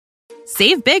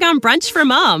Save big on brunch for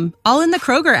mom, all in the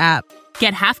Kroger app.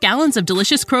 Get half gallons of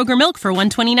delicious Kroger milk for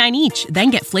 $1.29 each.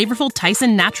 Then get flavorful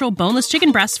Tyson natural boneless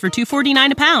chicken breasts for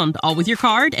 $2.49 a pound, all with your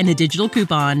card and a digital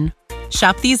coupon.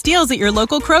 Shop these deals at your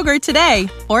local Kroger today,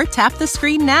 or tap the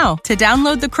screen now to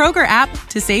download the Kroger app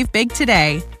to save big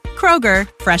today. Kroger,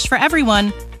 fresh for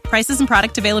everyone. Prices and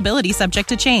product availability subject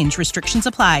to change. Restrictions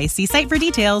apply. See site for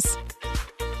details.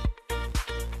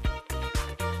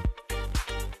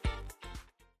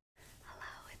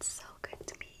 Hello, it's so good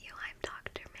to meet you. I'm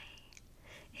Dr.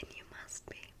 May, and you must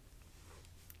be.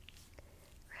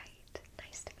 Right,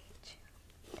 nice to meet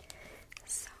you.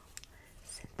 So,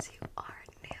 since you are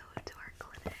new to our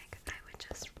clinic, I would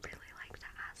just really like to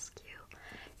ask you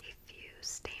a few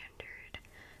standard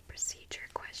procedure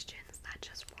questions that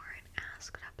just weren't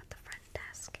asked up at the front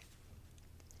desk.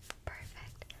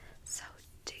 Perfect. So,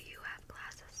 do you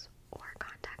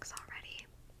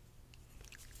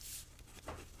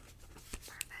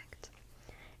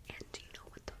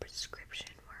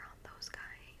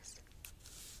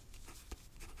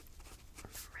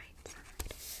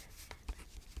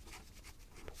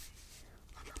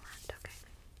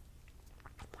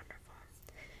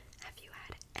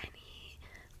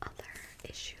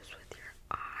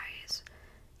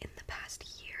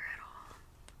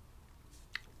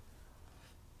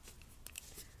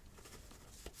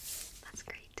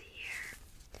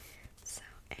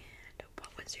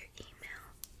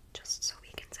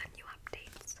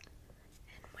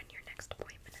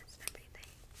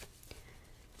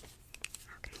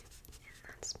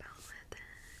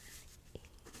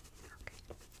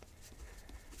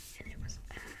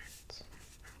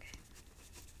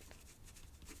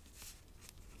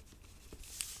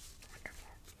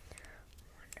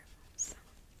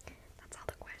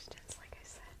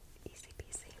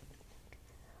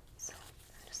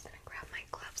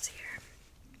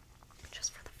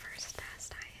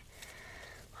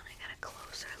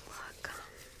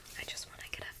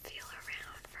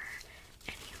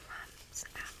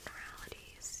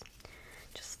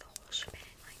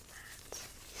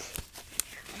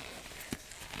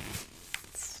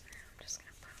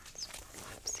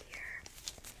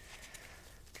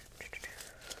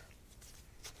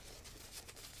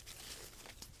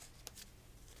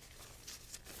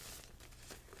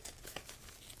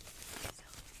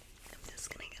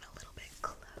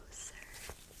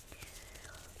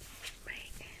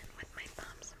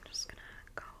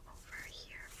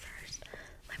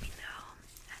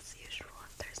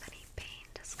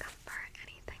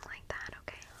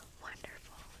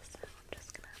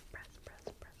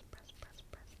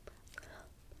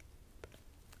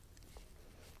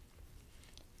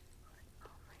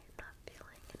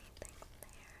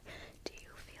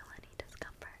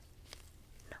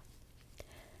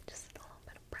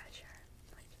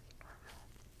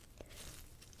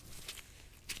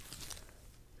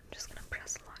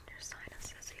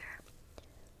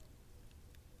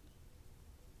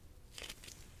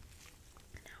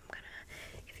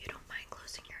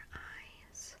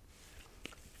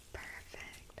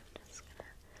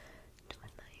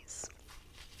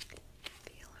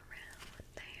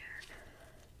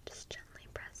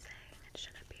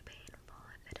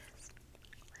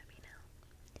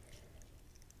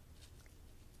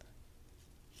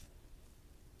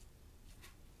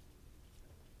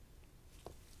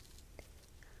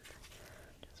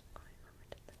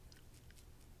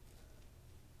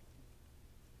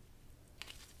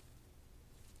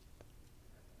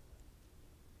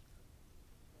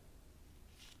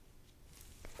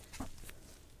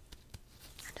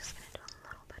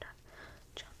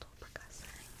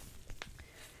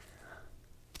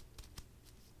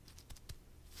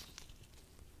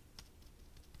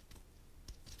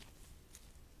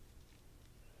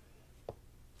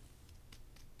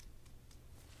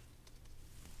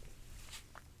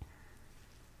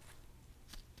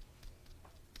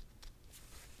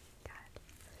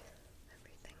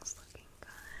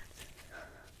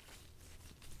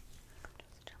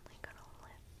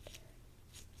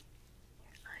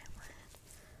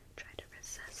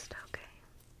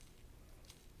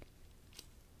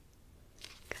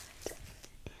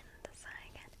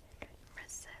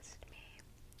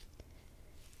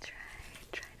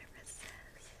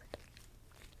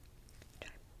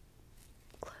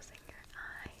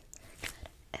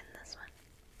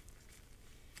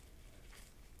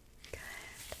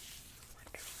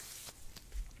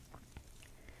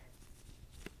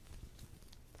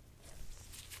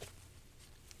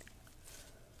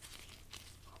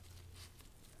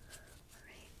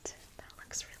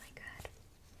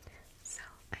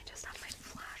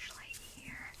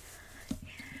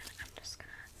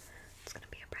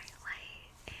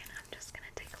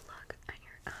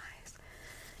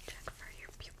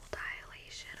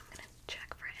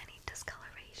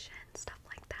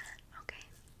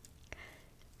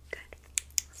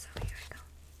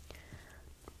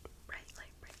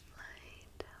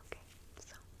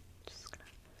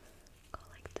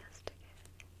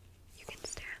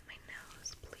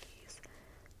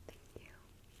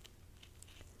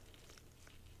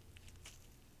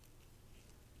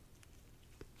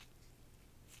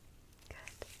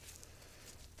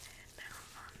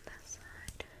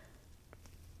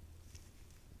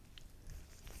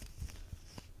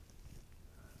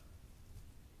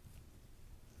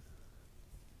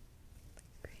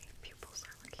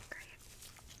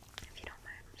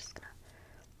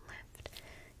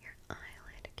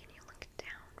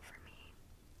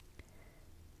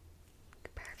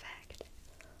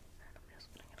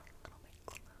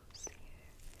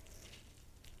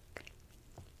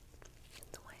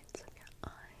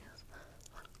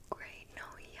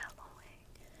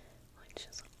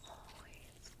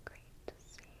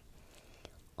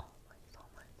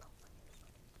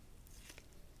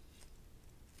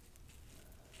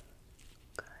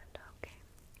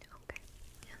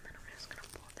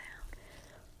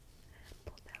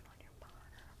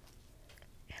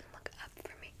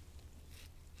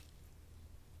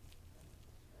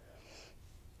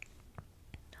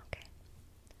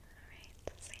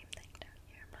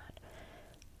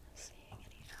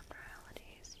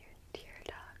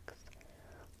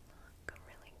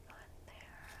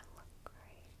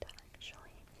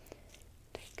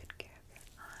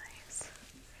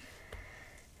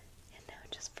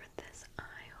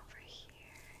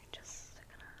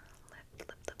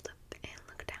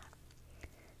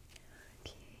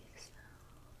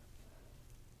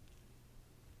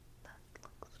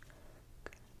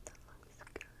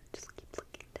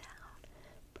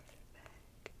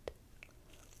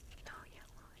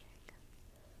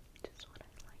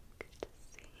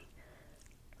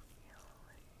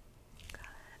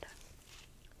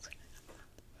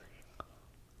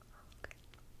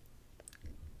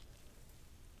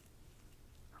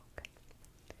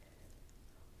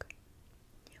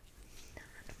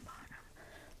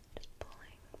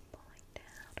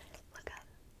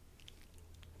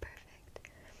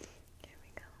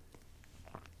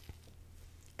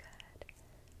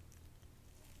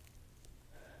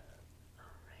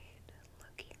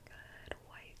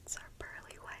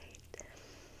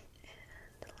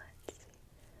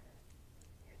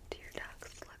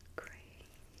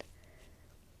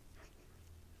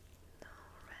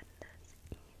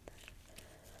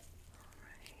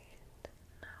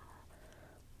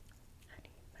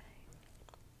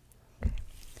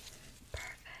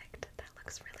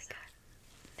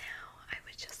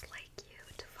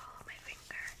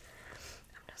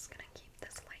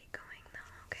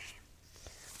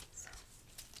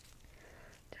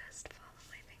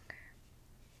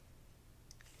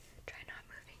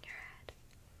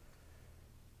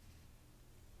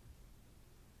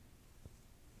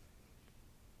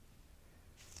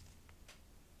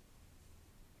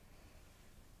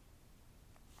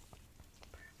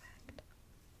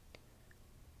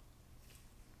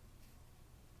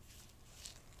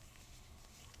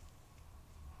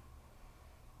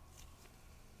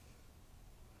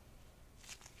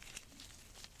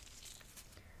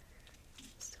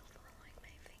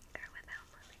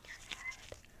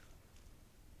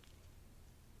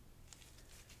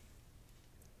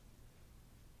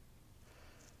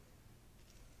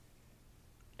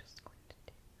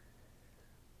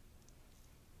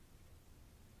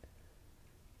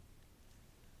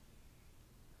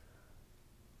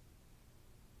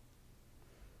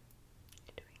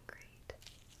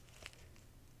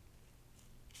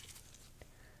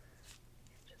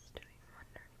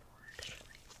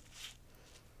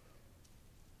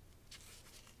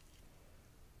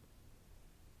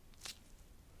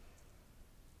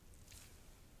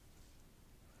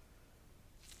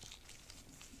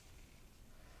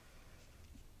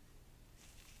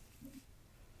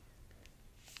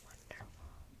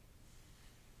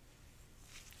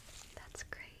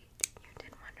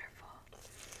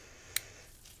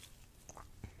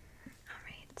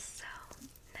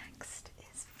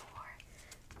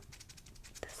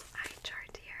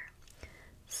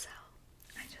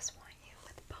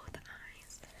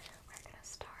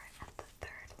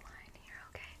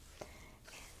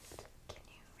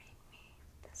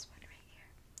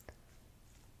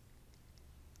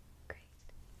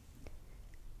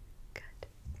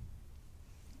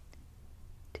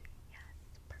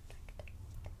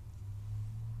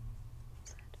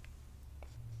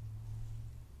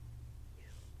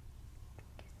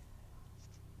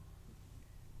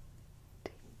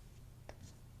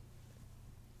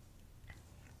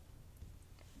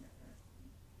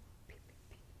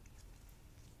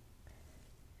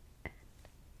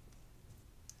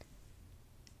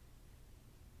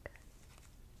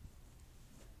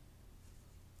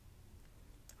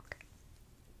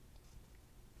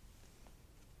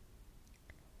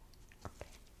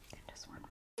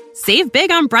Save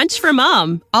big on brunch for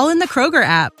mom, all in the Kroger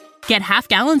app. Get half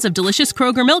gallons of delicious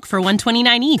Kroger milk for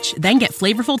 $1.29 each. Then get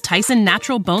flavorful Tyson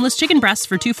natural boneless chicken breasts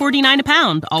for $2.49 a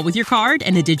pound, all with your card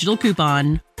and a digital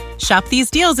coupon. Shop these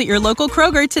deals at your local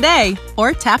Kroger today,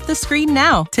 or tap the screen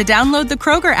now to download the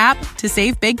Kroger app to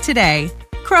save big today.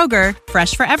 Kroger,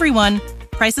 fresh for everyone.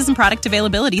 Prices and product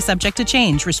availability subject to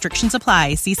change. Restrictions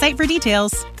apply. See site for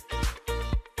details.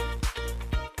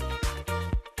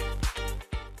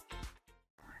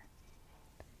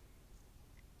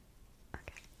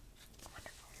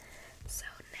 So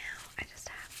now I just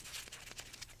have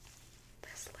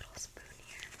this little spoon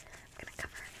here. I'm going to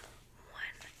cover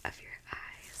one of your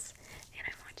eyes, and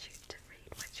I want you to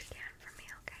read what you can for me,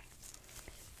 okay?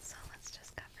 So let's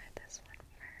just cover this one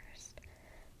first.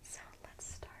 So let's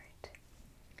start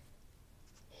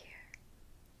here.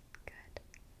 Good.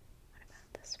 What about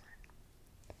this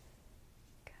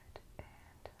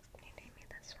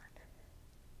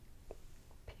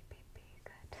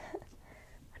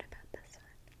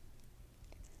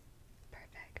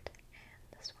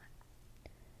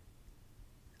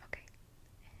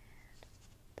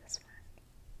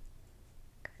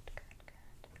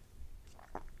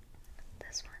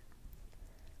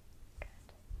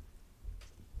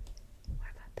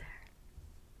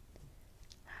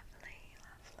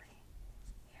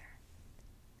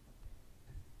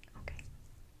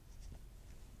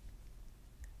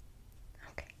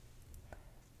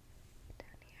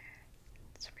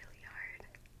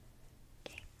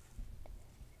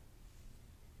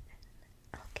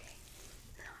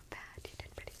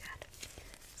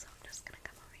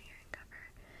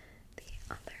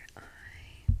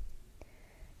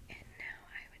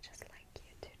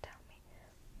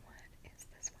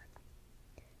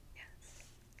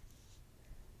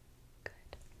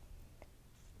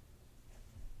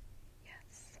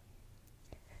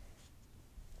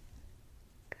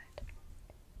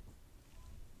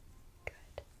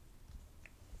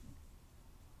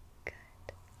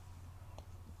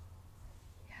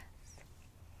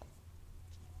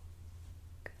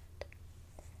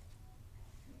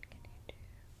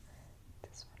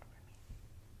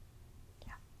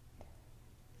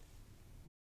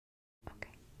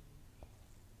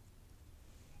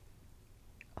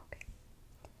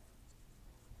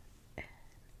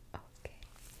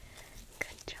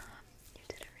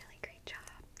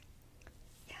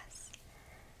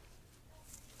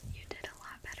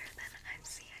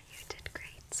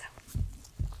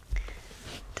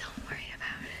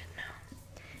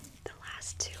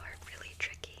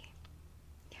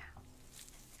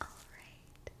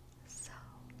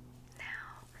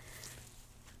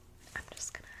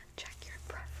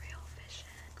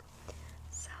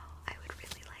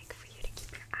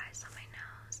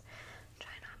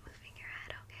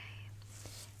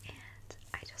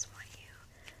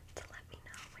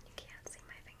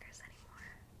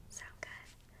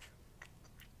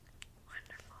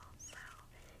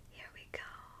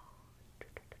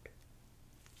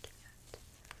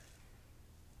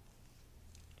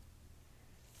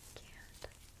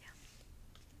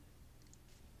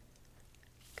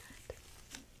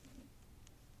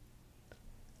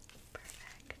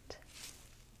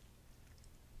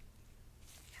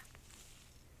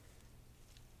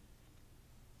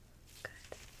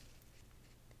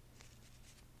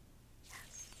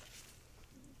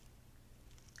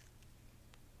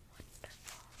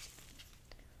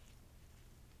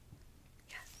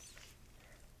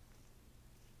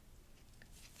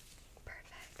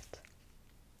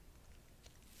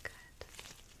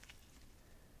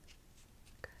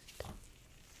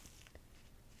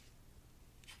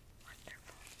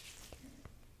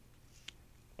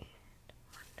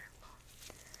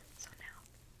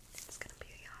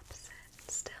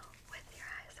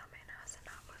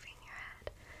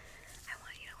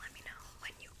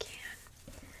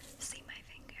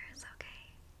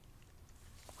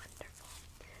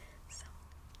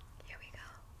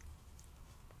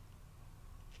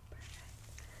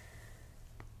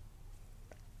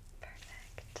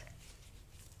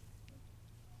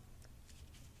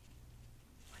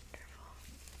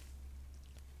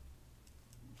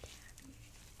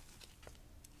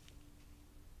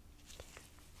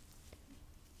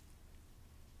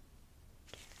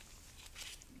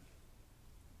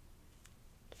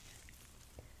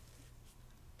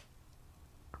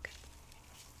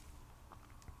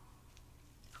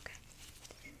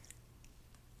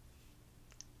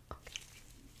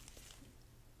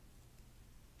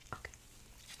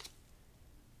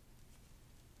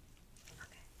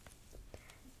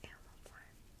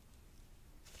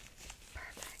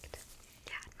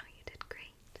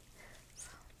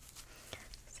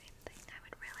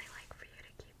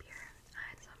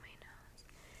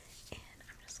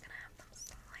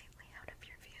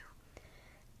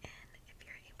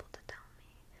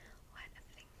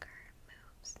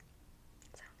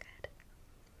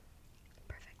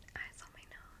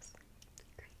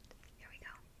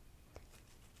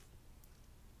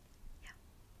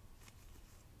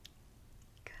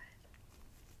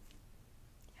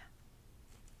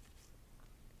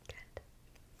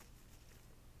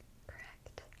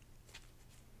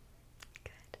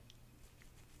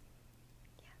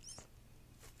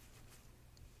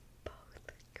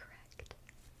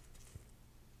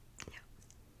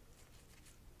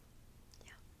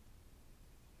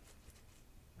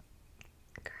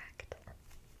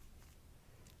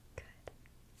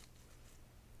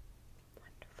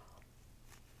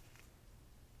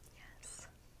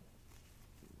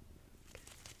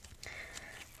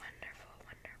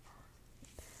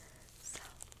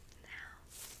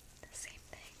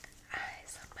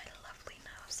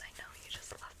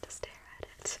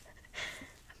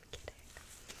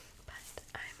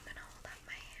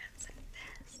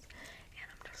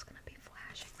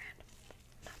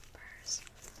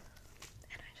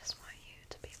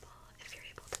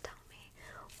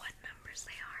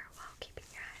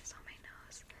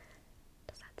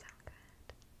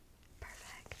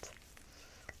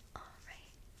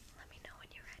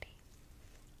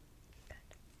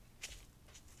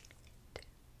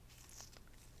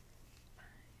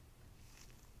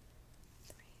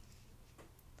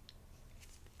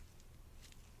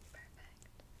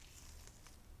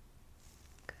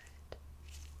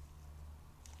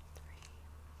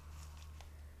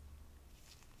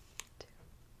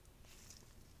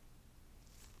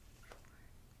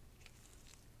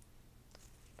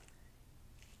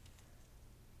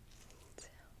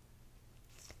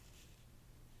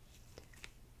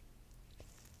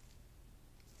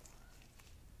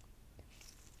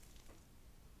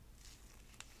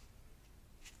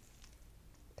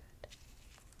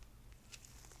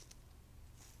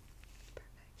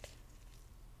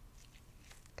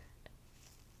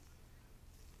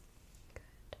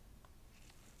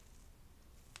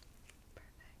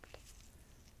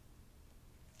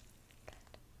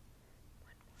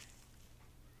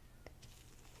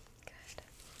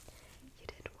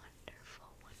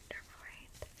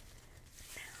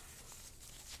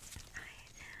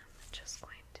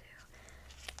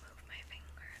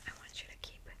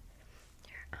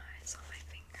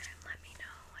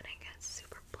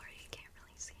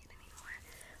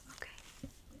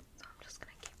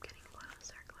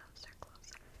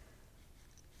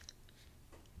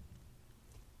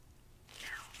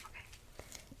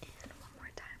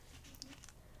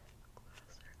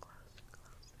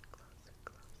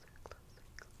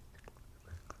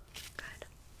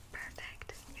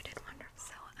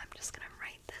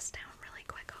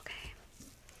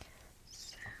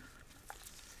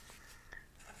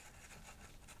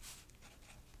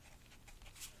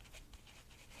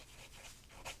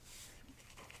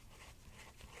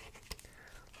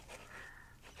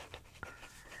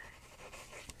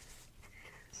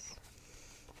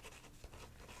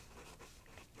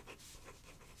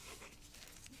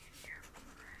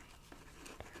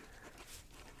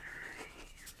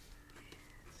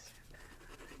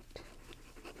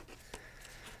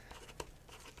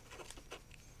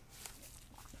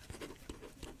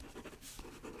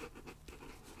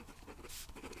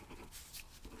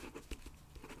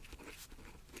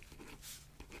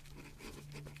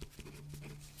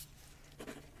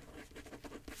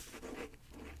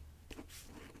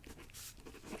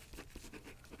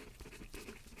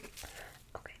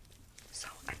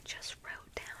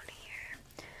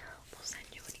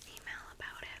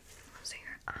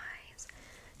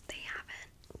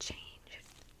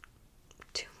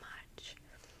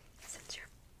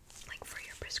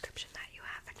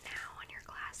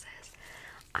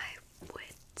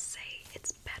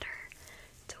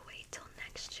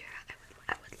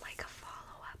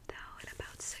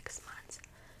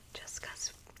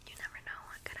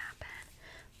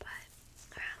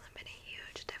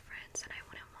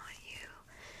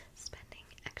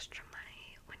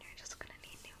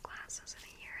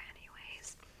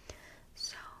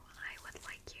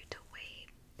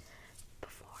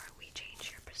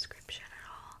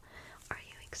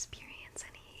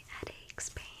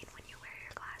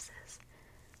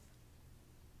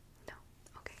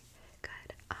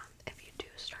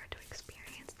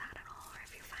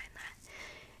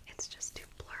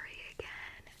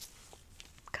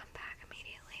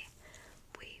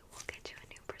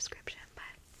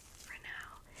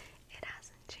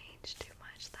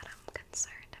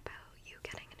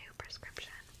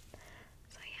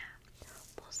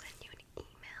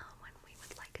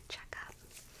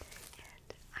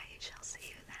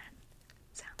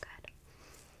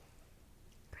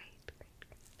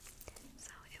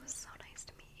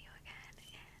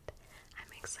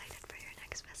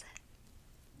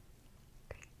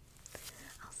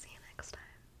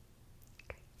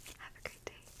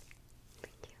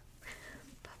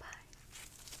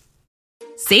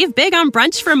Save big on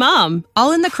brunch for mom,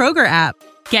 all in the Kroger app.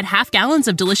 Get half gallons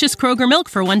of delicious Kroger milk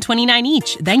for $1.29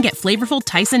 each. Then get flavorful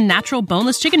Tyson natural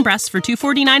boneless chicken breasts for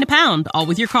 $2.49 a pound, all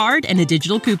with your card and a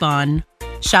digital coupon.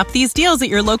 Shop these deals at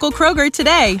your local Kroger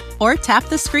today, or tap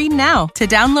the screen now to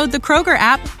download the Kroger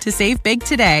app to save big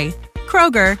today.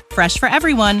 Kroger, fresh for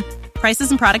everyone. Prices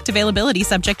and product availability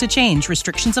subject to change.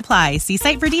 Restrictions apply. See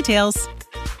site for details.